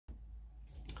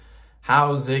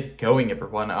How's it going,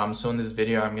 everyone? So in this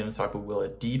video, I'm going to talk about will a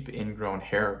deep ingrown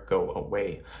hair go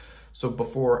away? So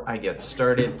before I get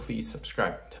started, please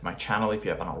subscribe to my channel if you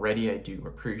haven't already. I do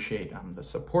appreciate the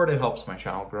support. It helps my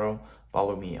channel grow.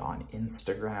 Follow me on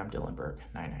Instagram,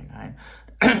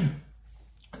 Dylanberg999.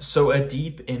 So a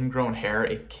deep ingrown hair,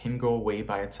 it can go away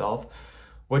by itself.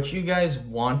 What you guys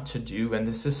want to do, and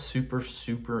this is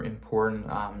super important,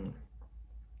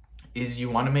 is you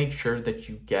want to make sure that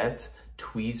you get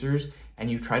tweezers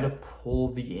and you try to pull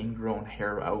the ingrown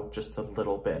hair out just a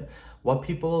little bit. What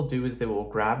people will do is they will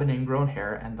grab an ingrown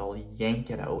hair and they'll yank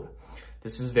it out.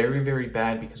 This is very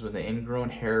bad because when the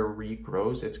ingrown hair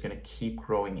regrows, it's going to keep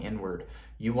growing inward.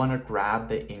 You want to grab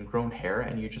the ingrown hair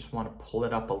and you just want to pull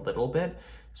it up a little bit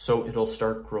so it'll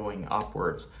start growing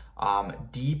upwards.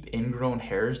 Deep ingrown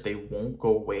hairs, they won't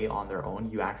go away on their own.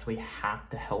 You actually have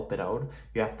to help it out.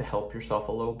 You have to help yourself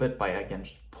a little bit by, again,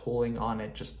 just pulling on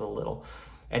it just a little.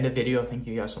 End of video. Thank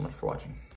you guys so much for watching.